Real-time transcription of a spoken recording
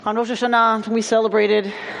On Rosh Hashanah, we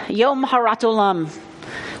celebrated Yom Harat Olam,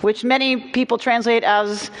 which many people translate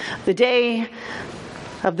as the day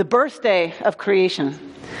of the birthday of creation.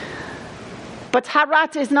 But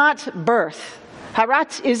Harat is not birth.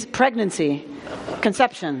 Harat is pregnancy,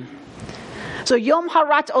 conception. So Yom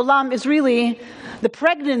Harat Olam is really the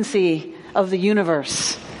pregnancy of the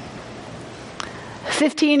universe.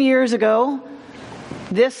 15 years ago,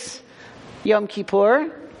 this Yom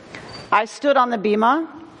Kippur, I stood on the bima,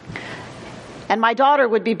 and my daughter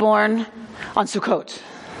would be born on Sukkot.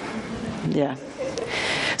 Yeah.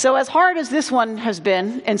 So as hard as this one has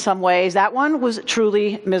been in some ways, that one was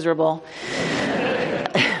truly miserable.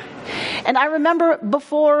 And I remember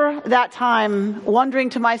before that time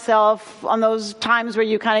wondering to myself, on those times where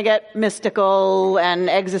you kind of get mystical and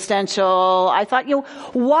existential, I thought,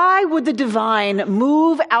 why would the divine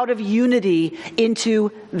move out of unity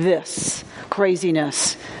into this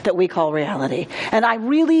craziness that we call reality? And I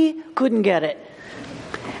really couldn't get it.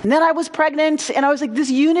 And then I was pregnant, and I was like, this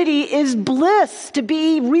unity is bliss, to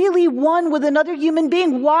be really one with another human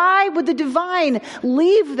being. Why would the divine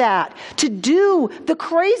leave that to do the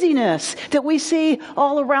craziness that we see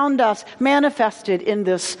all around us manifested in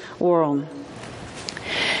this world?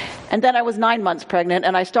 And then I was 9 months pregnant,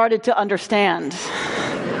 and I started to understand.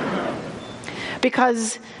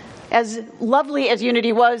 Because as lovely as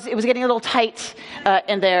unity was, it was getting a little tight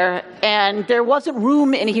in there, and there wasn't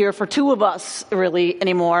room in here for two of us really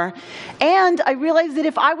anymore. And I realized that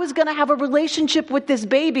if I was going to have a relationship with this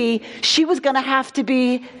baby, she was going to have to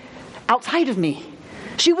be outside of me.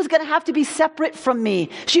 She was going to have to be separate from me.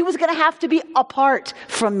 She was going to have to be apart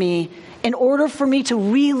from me in order for me to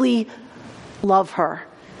really love her,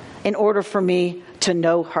 in order for me to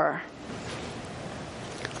know her.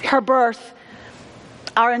 Her birth,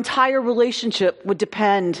 our entire relationship would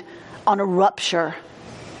depend on a rupture,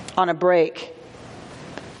 on a break.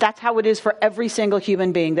 That's how it is for every single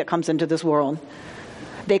human being that comes into this world.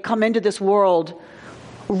 They come into this world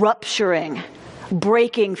rupturing,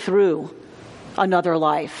 breaking through another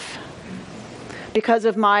life. Because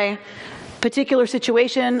of my particular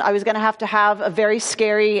situation, I was going to have a very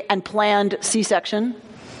scary and planned C-section.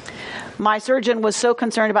 My surgeon was so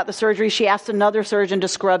concerned about the surgery, she asked another surgeon to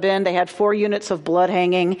scrub in. They had 4 units of blood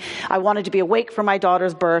hanging. I wanted to be awake for my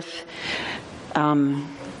daughter's birth.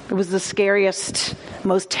 It was the scariest,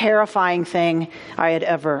 most terrifying thing I had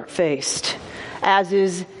ever faced, as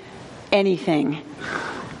is anything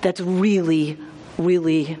that's really,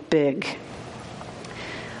 really big.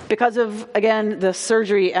 Because of, again, the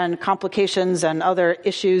surgery and complications and other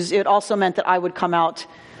issues, it also meant that I would come out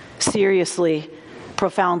seriously,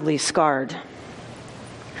 profoundly scarred.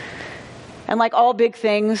 And like all big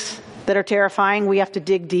things that are terrifying, we have to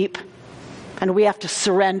dig deep, and we have to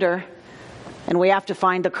surrender, and we have to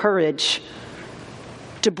find the courage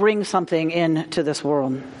to bring something into this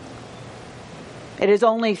world. It is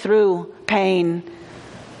only through pain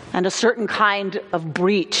and a certain kind of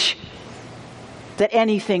breach that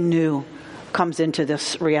anything new comes into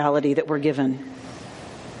this reality that we're given.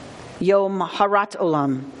 Yom Harat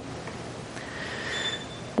Olam.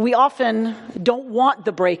 We often don't want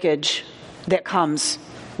the breakage that comes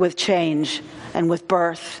with change and with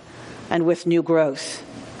birth and with new growth.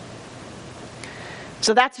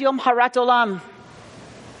 So that's Yom Harat Olam.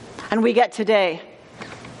 And we get today.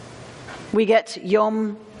 We get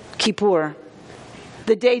Yom Kippur,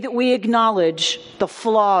 the day that we acknowledge the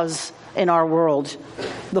flaws in our world,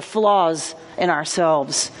 the flaws in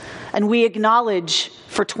ourselves. And we acknowledge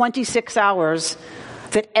for 26 hours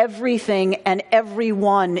that everything and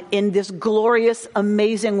everyone in this glorious,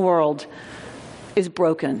 amazing world is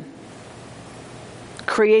broken.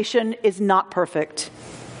 Creation is not perfect.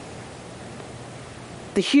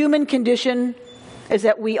 The human condition is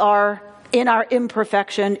that we are, in our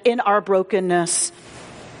imperfection, in our brokenness,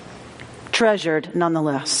 treasured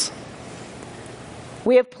nonetheless.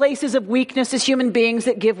 We have places of weakness as human beings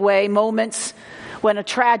that give way, moments when a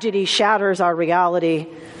tragedy shatters our reality,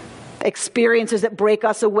 experiences that break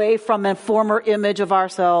us away from a former image of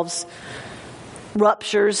ourselves.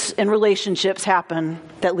 Ruptures in relationships happen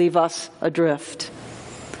that leave us adrift.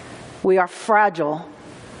 We are fragile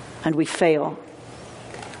and we fail.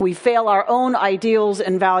 We fail our own ideals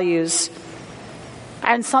and values.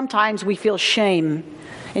 And sometimes we feel shame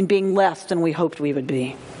in being less than we hoped we would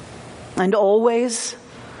be. And always,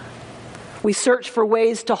 we search for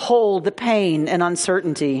ways to hold the pain and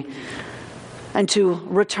uncertainty and to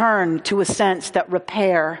return to a sense that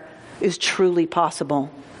repair is truly possible.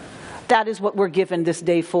 That is what we're given this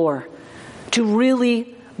day for, to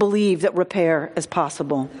really believe that repair is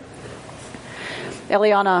possible.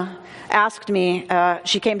 Eliana asked me,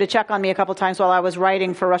 she came to check on me a couple times while I was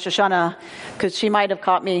writing for Rosh Hashanah, because she might have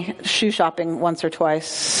caught me shoe shopping once or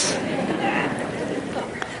twice.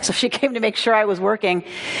 So she came to make sure I was working.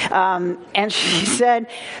 And she said,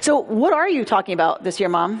 so what are you talking about this year,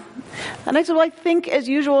 Mom? And I said, well, I think as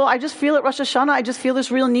usual, I just feel at Rosh Hashanah, I just feel this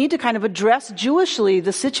real need to kind of address Jewishly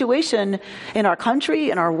the situation in our country,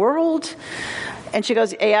 in our world. And she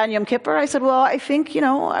goes, yeah, and Yom Kippur? I said, well, I think,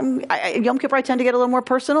 Yom Kippur, I tend to get a little more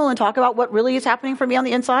personal and talk about what really is happening for me on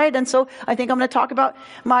the inside. And so I think I'm going to talk about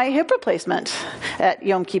my hip replacement at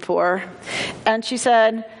Yom Kippur. And she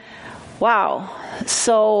said, wow,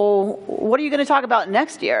 so what are you going to talk about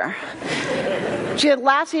next year? She said,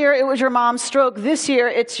 last year it was your mom's stroke. This year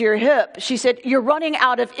it's your hip. She said, you're running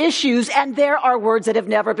out of issues, and there are words that have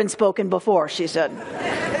never been spoken before, she said.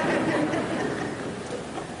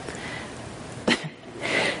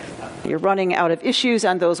 You're running out of issues,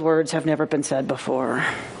 and those words have never been said before.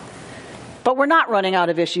 But we're not running out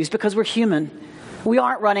of issues because we're human. We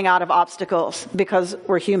aren't running out of obstacles because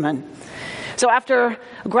we're human. So after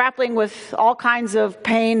grappling with all kinds of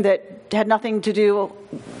pain that had nothing to do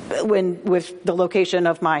with the location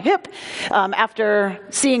of my hip, after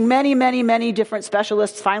seeing many, many, many different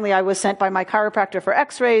specialists, finally I was sent by my chiropractor for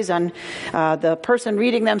x-rays, and the person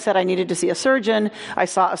reading them said I needed to see a surgeon. I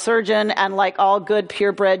saw a surgeon, and like all good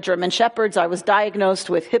purebred German shepherds, I was diagnosed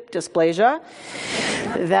with hip dysplasia.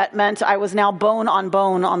 That meant I was now bone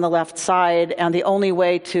on the left side, and the only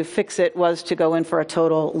way to fix it was to go in for a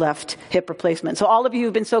total left hip replacement. So all of you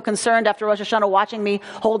who've been so concerned after Rosh Hashanah watching me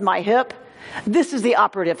hold my hip, this is the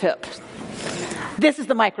operative hip. This is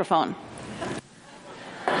the microphone.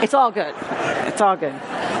 It's all good. It's all good.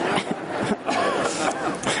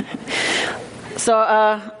 So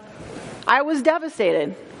I was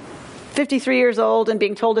devastated. 53 years old and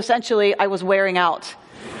being told essentially I was wearing out.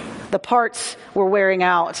 The parts were wearing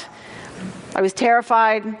out. I was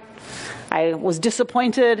terrified. I was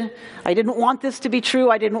disappointed. I didn't want this to be true.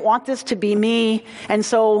 I didn't want this to be me. And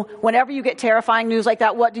so whenever you get terrifying news like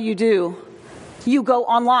that, what do? You go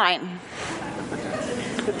online.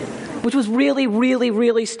 Which was really, really,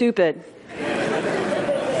 really stupid.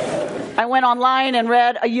 I went online and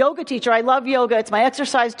read a yoga teacher. I love yoga. It's my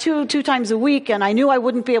exercise two times a week, and I knew I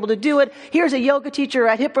wouldn't be able to do it. Here's a yoga teacher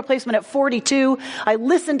at hip replacement at 42. I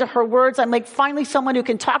listened to her words. I'm like, finally someone who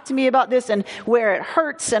can talk to me about this and where it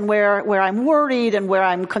hurts and where I'm worried and where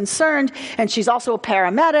I'm concerned. And she's also a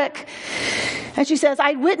paramedic. And she says,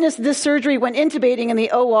 I witnessed this surgery when intubating in the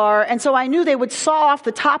OR, and so I knew they would saw off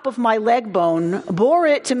the top of my leg bone, bore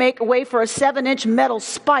it to make way for a 7-inch metal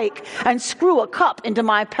spike, and screw a cup into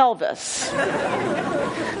my pelvis.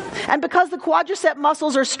 And because the quadricep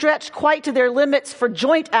muscles are stretched quite to their limits for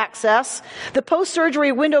joint access, the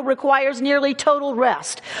post-surgery window requires nearly total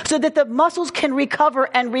rest so that the muscles can recover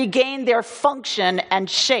and regain their function and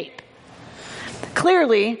shape.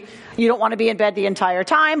 Clearly, you don't want to be in bed the entire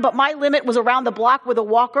time, but my limit was around the block with a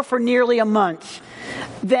walker for nearly a month.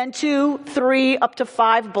 Then 2, 3, up to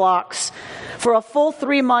 5 blocks. For a full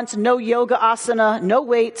 3 months, no yoga asana, no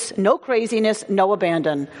weights, no craziness, no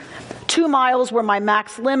abandon. 2 miles were my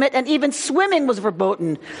max limit, and even swimming was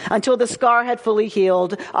verboten. Until the scar had fully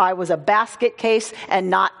healed, I was a basket case and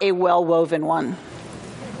not a well-woven one.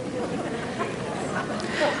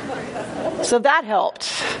 So that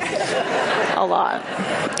helped a lot.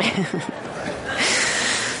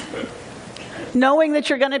 Knowing that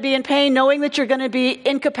you're going to be in pain, knowing that you're going to be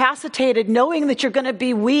incapacitated, knowing that you're going to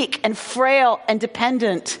be weak and frail and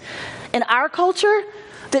dependent. In our culture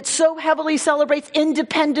that so heavily celebrates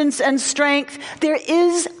independence and strength, there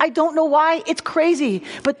is, I don't know why, it's crazy,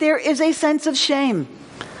 but there is a sense of shame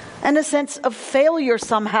and a sense of failure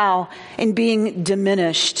somehow in being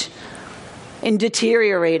diminished, in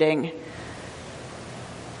deteriorating,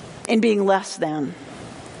 in being less than.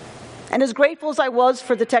 And as grateful as I was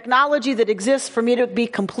for the technology that exists for me to be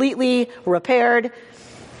completely repaired,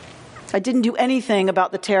 I didn't do anything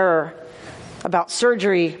about the terror, about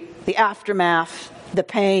surgery, the aftermath, the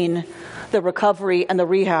pain, the recovery, and the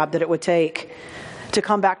rehab that it would take to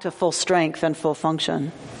come back to full strength and full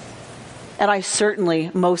function. And I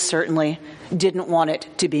certainly, most certainly, didn't want it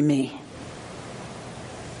to be me.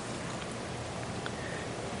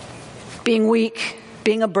 Being weak,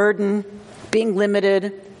 being a burden, being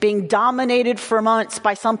limited, being dominated for months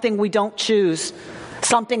by something we don't choose,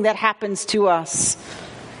 something that happens to us,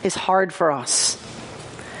 is hard for us.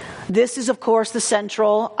 This is, of course, the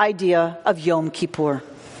central idea of Yom Kippur.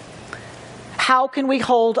 How can we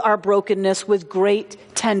hold our brokenness with great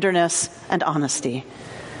tenderness and honesty?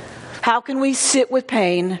 How can we sit with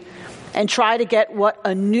pain and try to get what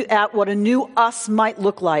a new us might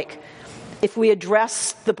look like if we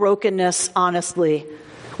address the brokenness honestly,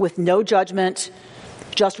 with no judgment,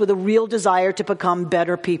 just with a real desire to become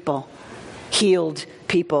better people, healed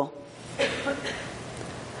people.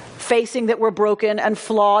 Facing that we're broken and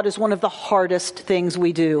flawed is one of the hardest things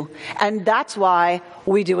we do. And that's why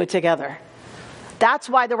we do it together. That's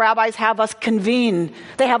why the rabbis have us convene.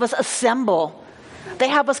 They have us assemble. They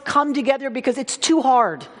have us come together because it's too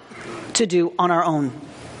hard to do on our own.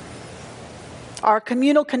 Our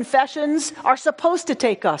communal confessions are supposed to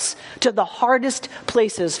take us to the hardest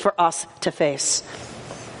places for us to face.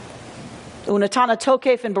 Unatana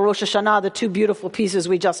Tokef and Baruch Hashanah, the two beautiful pieces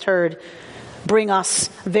we just heard, bring us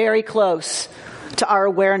very close to our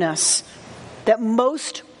awareness that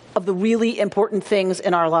most of the really important things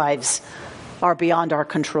in our lives are beyond our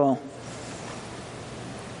control.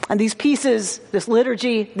 And these pieces, this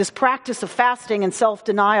liturgy, this practice of fasting and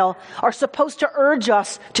self-denial are supposed to urge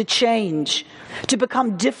us to change, to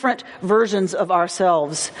become different versions of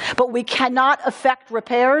ourselves. But we cannot effect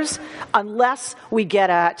repairs unless we get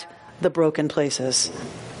at the broken places.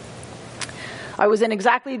 I was in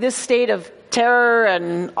exactly this state of terror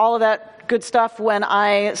and all of that good stuff when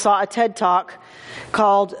I saw a TED Talk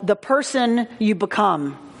called The Person You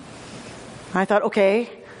Become. I thought, okay,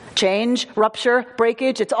 change, rupture,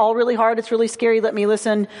 breakage, it's all really hard, it's really scary. Let me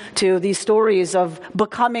listen to these stories of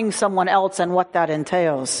becoming someone else and what that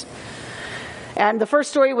entails. And the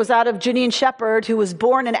first story was that of Janine Shepherd, who was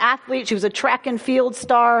born an athlete. She was a track and field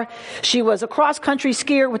star. She was a cross-country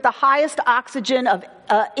skier with the highest oxygen of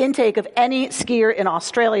intake of any skier in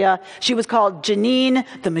Australia. She was called Janine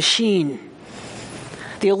the Machine.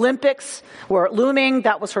 The Olympics were looming.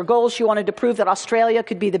 That was her goal. She wanted to prove that Australia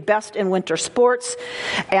could be the best in winter sports.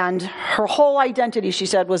 And her whole identity, she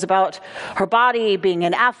said, was about her body, being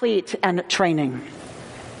an athlete, and training.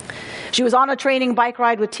 She was on a training bike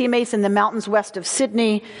ride with teammates in the mountains west of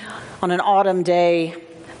Sydney on an autumn day.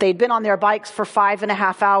 They'd been on their bikes for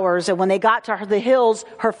 5.5 hours, and when they got to the hills,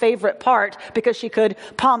 her favorite part, because she could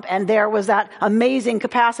pump, and there was that amazing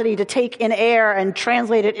capacity to take in air and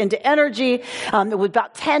translate it into energy. It was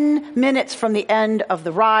about 10 minutes from the end of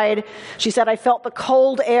the ride. She said, I felt the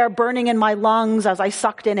cold air burning in my lungs as I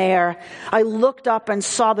sucked in air. I looked up and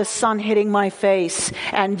saw the sun hitting my face,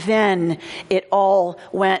 and then it all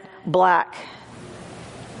went black.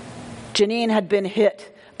 Janine had been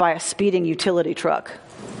hit by a speeding utility truck.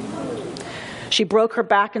 She broke her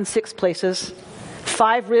back in 6 places,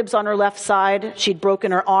 5 ribs on her left side. She'd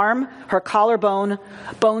broken her arm, her collarbone,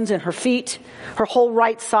 bones in her feet. Her whole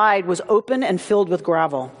right side was open and filled with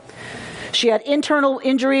gravel. She had internal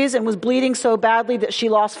injuries and was bleeding so badly that she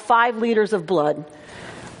lost 5 liters of blood.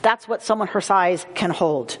 That's what someone her size can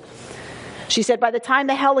hold. She said, by the time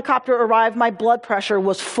the helicopter arrived, my blood pressure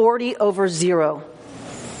was 40/0.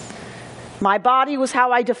 My body was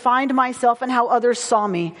how I defined myself and how others saw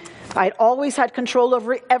me. I had always had control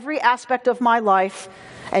over every aspect of my life,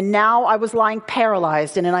 and now I was lying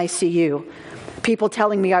paralyzed in an ICU. People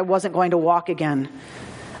telling me I wasn't going to walk again.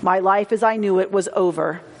 My life as I knew it was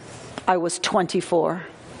over. I was 24.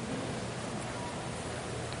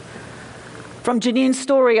 From Janine's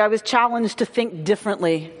story, I was challenged to think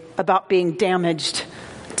differently about being damaged,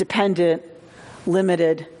 dependent,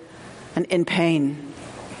 limited, and in pain.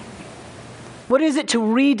 What is it to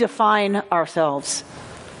redefine ourselves?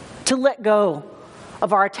 To let go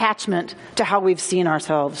of our attachment to how we've seen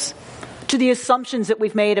ourselves, to the assumptions that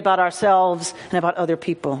we've made about ourselves and about other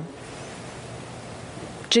people.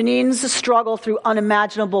 Janine's struggle through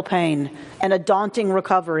unimaginable pain and a daunting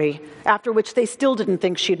recovery, after which they still didn't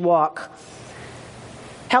think she'd walk,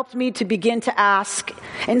 helped me to begin to ask,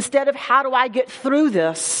 instead of how do I get through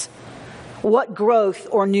this, what growth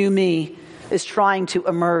or new me is trying to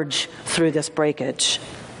emerge through this breakage.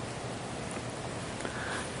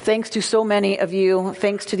 Thanks to so many of you,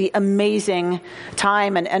 thanks to the amazing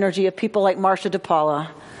time and energy of people like Marsha DePaula,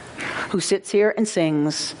 who sits here and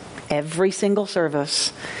sings every single service.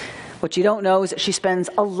 What you don't know is that she spends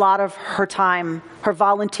a lot of her time, her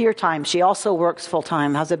volunteer time. She also works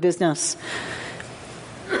full-time, has a business.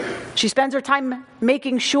 She spends her time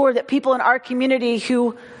making sure that people in our community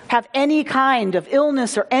who have any kind of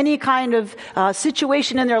illness or any kind of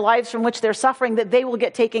situation in their lives from which they're suffering, that they will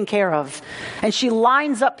get taken care of. And she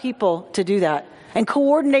lines up people to do that and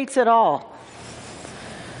coordinates it all.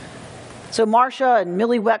 So Marsha and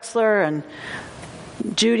Millie Wexler and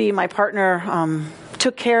Judy, my partner,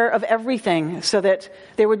 took care of everything so that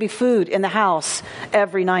there would be food in the house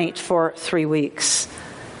every night for 3 weeks.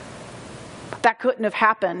 That couldn't have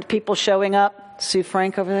happened. People showing up, Sue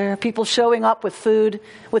Frank over there, people showing up with food,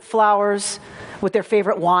 with flowers, with their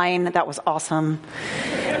favorite wine. That was awesome.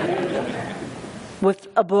 with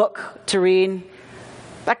a book to read.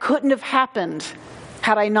 That couldn't have happened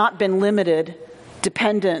had I not been limited,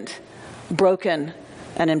 dependent, broken,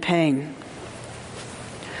 and in pain.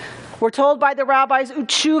 We're told by the rabbis,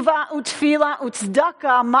 utshuva, utfila,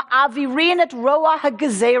 utzdaka, ma'avirin et roa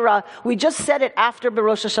hagezera. We just said it after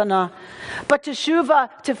Rosh Hashanah. But teshuva,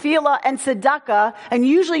 tefillah, and tzedakah, and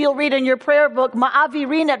usually you'll read in your prayer book,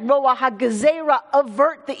 ma'avirin et roa hagezera,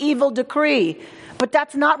 avert the evil decree. But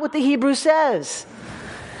that's not what the Hebrew says.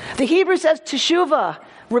 The Hebrew says teshuva,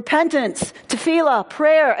 repentance, tefillah,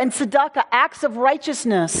 prayer, and tzedakah, acts of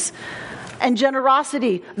righteousness and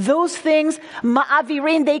generosity. Those things,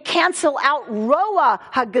 ma'avirin, they cancel out roa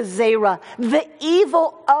hagazera, the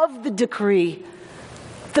evil of the decree,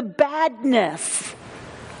 the badness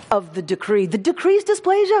of the decree. The decree's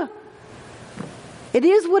displeasure. It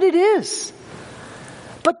is what it is.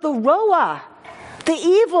 But the roa, the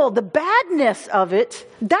evil, the badness of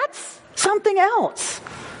it, that's something else.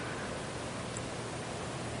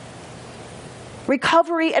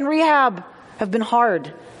 Recovery and rehab have been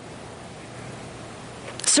hard.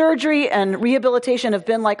 Surgery and rehabilitation have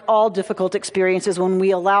been like all difficult experiences when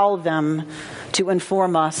we allow them to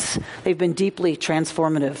inform us. They've been deeply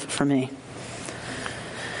transformative for me.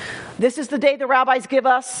 This is the day the rabbis give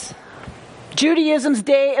us, Judaism's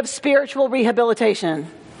day of spiritual rehabilitation.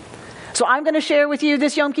 So I'm going to share with you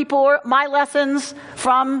this Yom Kippur my lessons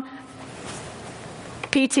from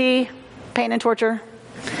PT, pain and torture.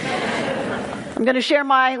 I'm going to share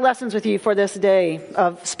my lessons with you for this day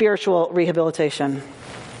of spiritual rehabilitation.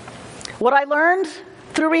 What I learned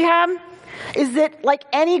through rehab is that, like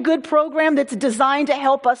any good program that's designed to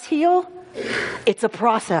help us heal, it's a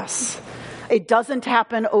process. It doesn't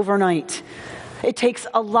happen overnight. It takes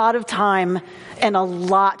a lot of time and a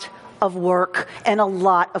lot of work and a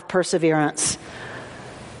lot of perseverance.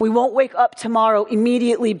 We won't wake up tomorrow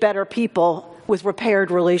immediately better people with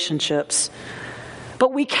repaired relationships.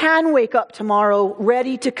 But we can wake up tomorrow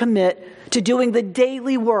ready to commit to doing the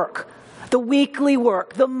daily work, the weekly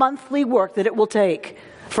work, the monthly work that it will take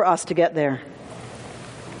for us to get there.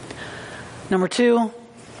 Number 2,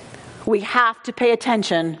 we have to pay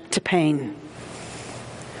attention to pain.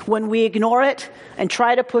 When we ignore it and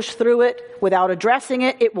try to push through it without addressing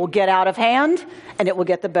it, it will get out of hand and it will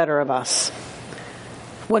get the better of us.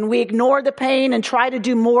 When we ignore the pain and try to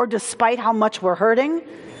do more despite how much we're hurting,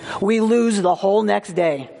 we lose the whole next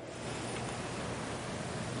day.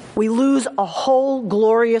 We lose a whole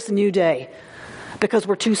glorious new day because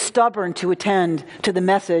we're too stubborn to attend to the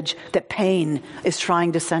message that pain is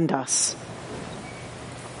trying to send us.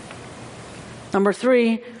 Number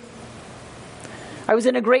 3, I was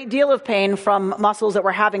in a great deal of pain from muscles that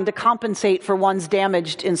were having to compensate for one's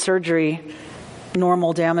damaged in surgery,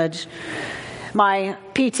 normal damage. My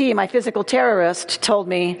PT, my physical therapist, told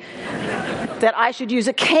me that I should use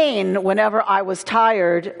a cane whenever I was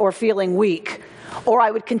tired or feeling weak, or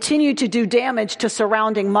I would continue to do damage to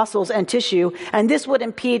surrounding muscles and tissue, and this would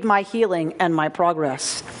impede my healing and my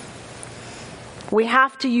progress. We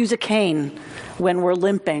have to use a cane when we're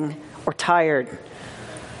limping or tired.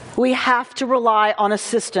 We have to rely on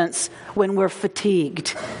assistance when we're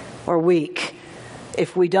fatigued or weak.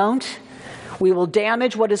 If we don't, we will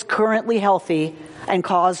damage what is currently healthy and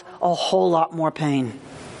cause a whole lot more pain.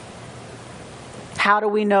 How do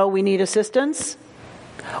we know we need assistance?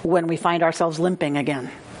 When we find ourselves limping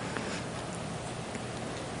again.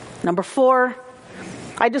 Number 4,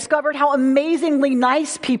 I discovered how amazingly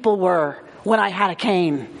nice people were when I had a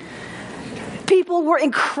cane. People were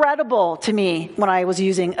incredible to me when I was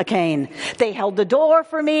using a cane. They held the door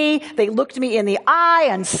for me. They looked me in the eye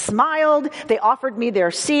and smiled. They offered me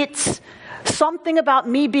their seats. Something about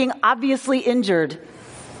me being obviously injured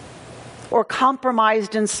or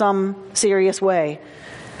compromised in some serious way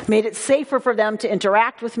made it safer for them to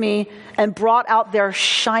interact with me and brought out their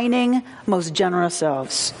shining, most generous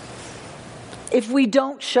selves. If we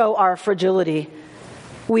don't show our fragility,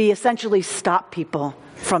 we essentially stop people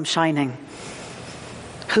from shining.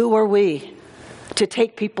 Who are we to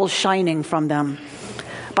take people shining from them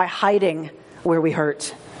by hiding where we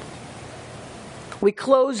hurt? We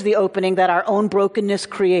close the opening that our own brokenness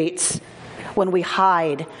creates when we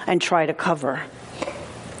hide and try to cover.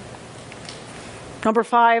 Number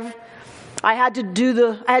 5, I had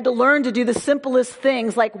to learn to do the simplest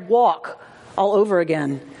things like walk all over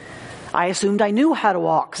again. I assumed I knew how to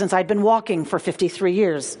walk since I'd been walking for 53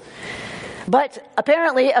 years. But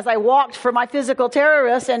apparently, as I walked for my physical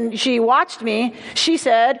therapist and she watched me, she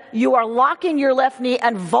said, "You are locking your left knee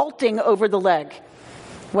and vaulting over the leg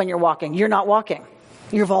when you're walking. You're not walking,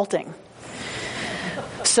 you're vaulting."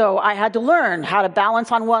 So I had to learn how to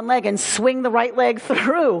balance on one leg and swing the right leg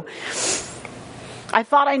through. I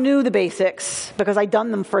thought I knew the basics because I'd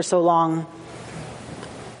done them for so long.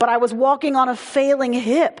 But I was walking on a failing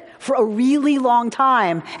hip for a really long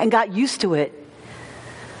time and got used to it.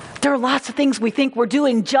 There are lots of things we think we're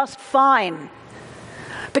doing just fine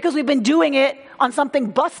because we've been doing it on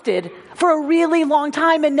something busted for a really long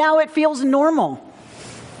time, and now it feels normal.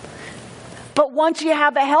 But once you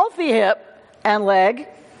have a healthy hip and leg,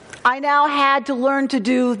 I now had to learn to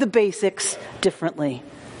do the basics differently.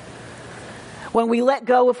 When we let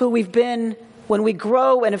go of who we've been, when we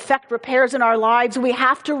grow and effect repairs in our lives, we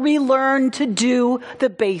have to relearn to do the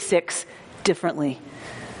basics differently.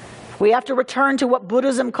 We have to return to what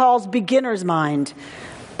Buddhism calls beginner's mind.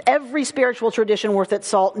 Every spiritual tradition worth its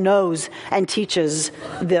salt knows and teaches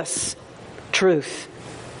this truth.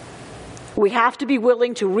 We have to be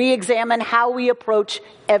willing to re-examine how we approach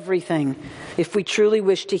everything if we truly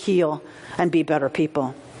wish to heal and be better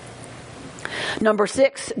people. Number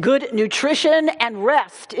 6, good nutrition and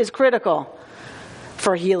rest is critical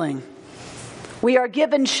for healing. We are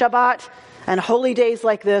given Shabbat and holy days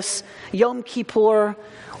like this, Yom Kippur.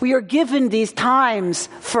 We are given these times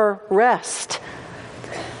for rest.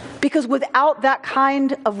 Because without that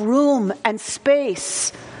kind of room and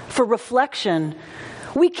space for reflection,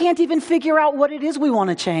 we can't even figure out what it is we want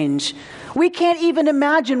to change. We can't even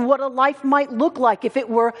imagine what a life might look like if it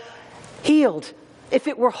were healed, if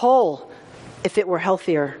it were whole, if it were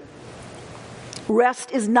healthier.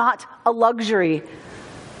 Rest is not a luxury.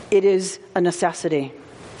 It is a necessity.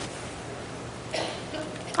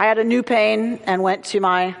 I had a new pain and went to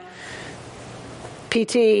my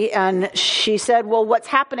PT, and she said, well, what's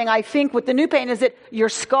happening, I think, with the new pain is that your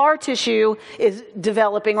scar tissue is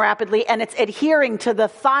developing rapidly and it's adhering to the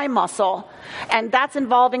thigh muscle. And that's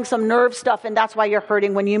involving some nerve stuff, and that's why you're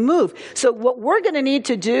hurting when you move. So what we're going to need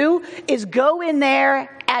to do is go in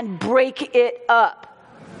there and break it up.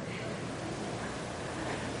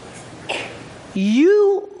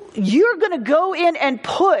 You're going to go in and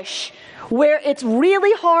push where it's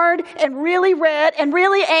really hard and really red and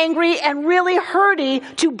really angry and really hurty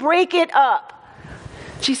to break it up.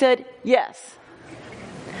 She said, yes.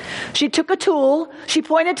 She took a tool, she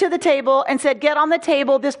pointed to the table and said, get on the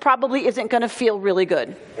table, this probably isn't going to feel really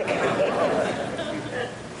good.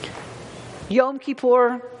 Yom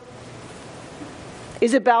Kippur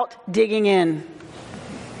is about digging in.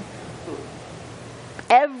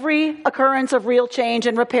 Every occurrence of real change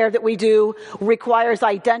and repair that we do requires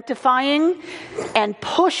identifying and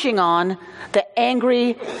pushing on the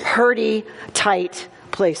angry, hurty, tight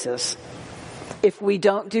places. If we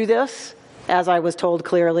don't do this, as I was told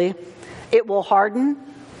clearly, it will harden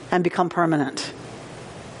and become permanent.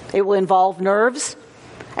 It will involve nerves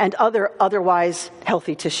and otherwise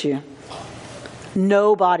healthy tissue.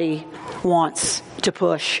 Nobody wants to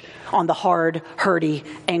push on the hard, hurty,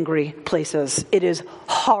 angry places. It is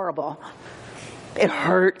horrible. It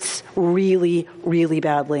hurts really, really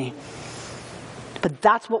badly. But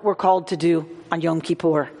that's what we're called to do on Yom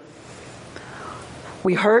Kippur.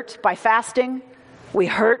 We hurt by fasting. We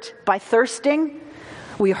hurt by thirsting.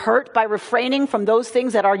 We hurt by refraining from those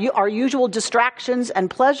things that are our usual distractions and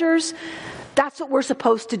pleasures. That's what we're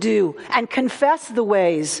supposed to do, and confess the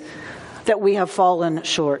ways that we have fallen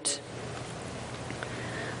short.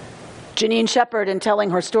 Janine Shepherd, in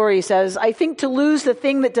telling her story, says, I think to lose the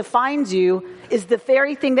thing that defines you is the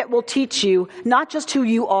very thing that will teach you not just who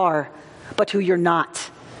you are, but who you're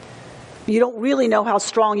not. You don't really know how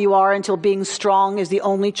strong you are until being strong is the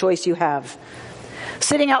only choice you have.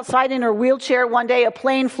 Sitting outside in her wheelchair one day, a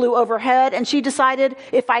plane flew overhead, and she decided,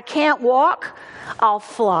 if I can't walk, I'll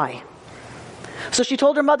fly. So she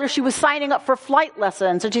told her mother she was signing up for flight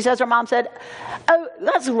lessons. And she says her mom said, oh,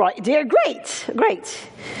 that's right, dear. Great.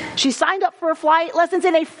 She signed up for flight lessons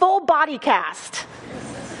in a full body cast.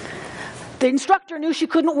 The instructor knew she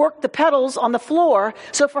couldn't work the pedals on the floor.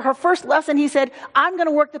 So for her first lesson, he said, I'm going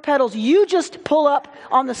to work the pedals. You just pull up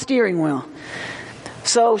on the steering wheel.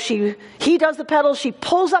 So he does the pedals, she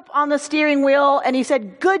pulls up on the steering wheel, and he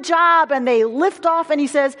said, good job, and they lift off, and he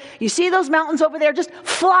says, you see those mountains over there? Just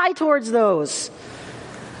fly towards those.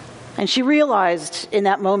 And she realized in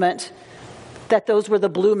that moment that those were the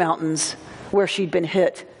Blue Mountains where she'd been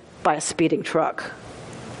hit by a speeding truck.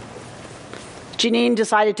 Janine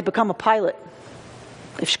decided to become a pilot.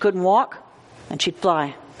 If she couldn't walk, then she'd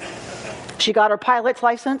fly. She got her pilot's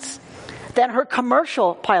license, then her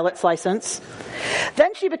commercial pilot's license.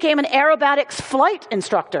 Then she became an aerobatics flight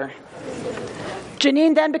instructor.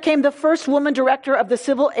 Janine then became the first woman director of the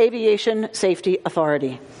Civil Aviation Safety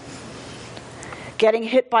Authority. Getting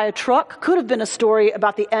hit by a truck could have been a story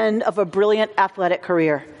about the end of a brilliant athletic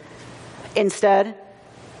career. Instead,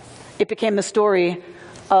 it became the story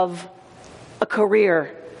of a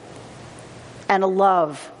career, and a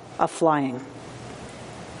love of flying.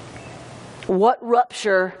 What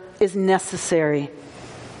rupture is necessary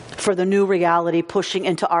for the new reality pushing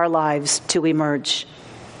into our lives to emerge?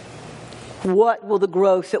 What will the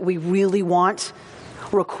growth that we really want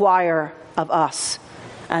require of us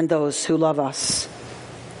and those who love us?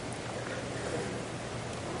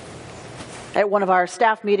 At one of our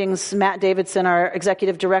staff meetings, Matt Davidson, our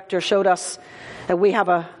executive director, showed us that we have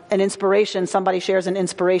an inspiration. Somebody shares an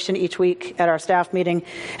inspiration each week at our staff meeting.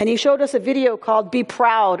 And he showed us a video called "Be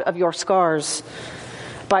Proud of Your Scars"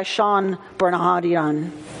 by Sean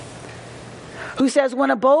Bernhardian, who says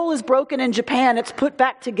when a bowl is broken in Japan, it's put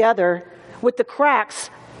back together with the cracks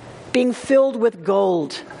being filled with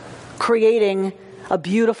gold, creating a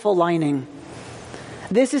beautiful lining.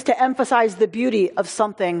 This is to emphasize the beauty of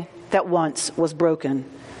something that once was broken.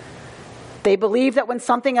 They believe that when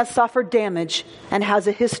something has suffered damage and has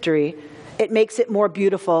a history, it makes it more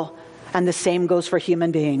beautiful, and the same goes for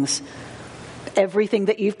human beings. Everything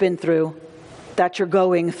that you've been through, that you're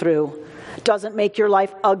going through, doesn't make your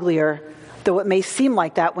life uglier, though it may seem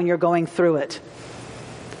like that when you're going through it.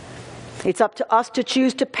 It's up to us to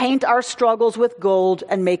choose to paint our struggles with gold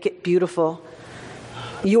and make it beautiful.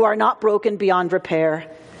 You are not broken beyond repair.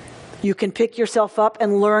 You can pick yourself up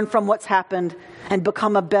and learn from what's happened and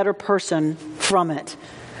become a better person from it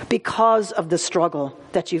because of the struggle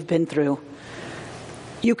that you've been through.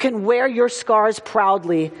 You can wear your scars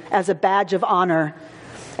proudly as a badge of honor,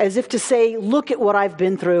 as if to say, look at what I've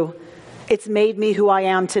been through. It's made me who I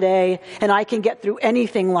am today, and I can get through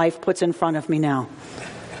anything life puts in front of me now.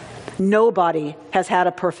 Nobody has had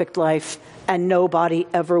a perfect life, and nobody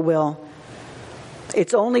ever will.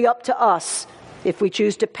 It's only up to us if we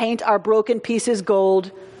choose to paint our broken pieces gold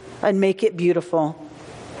and make it beautiful.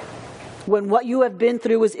 When what you have been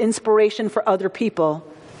through is inspiration for other people,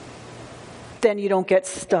 then you don't get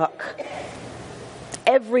stuck.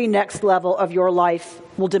 Every next level of your life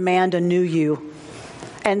will demand a new you.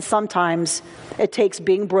 And sometimes it takes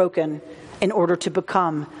being broken in order to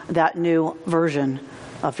become that new version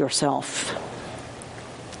of yourself.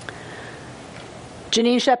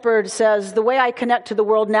 Janine Shepherd says, the way I connect to the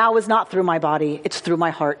world now is not through my body, it's through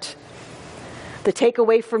my heart. The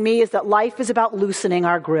takeaway for me is that life is about loosening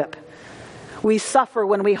our grip. We suffer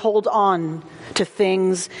when we hold on to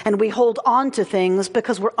things, and we hold on to things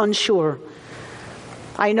because we're unsure.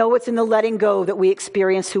 I know it's in the letting go that we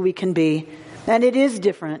experience who we can be, and it is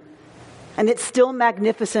different. And it's still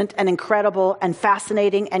magnificent and incredible and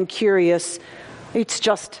fascinating and curious. It's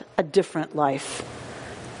just a different life.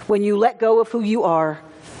 When you let go of who you are,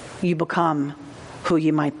 you become who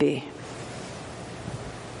you might be.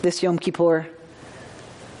 This Yom Kippur,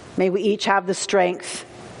 may we each have the strength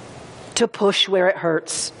to push where it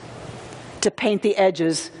hurts, to paint the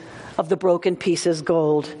edges of the broken pieces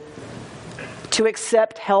gold, to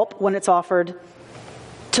accept help when it's offered,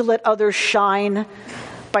 to let others shine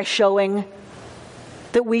by showing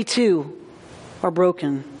that we too are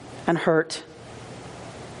broken and hurt.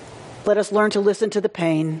 Let us learn to listen to the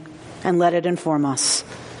pain and let it inform us.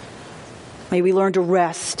 May we learn to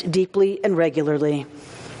rest deeply and regularly.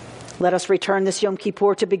 Let us return this Yom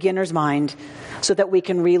Kippur to beginner's mind so that we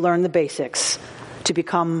can relearn the basics to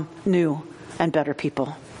become new and better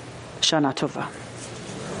people. Shana Tova.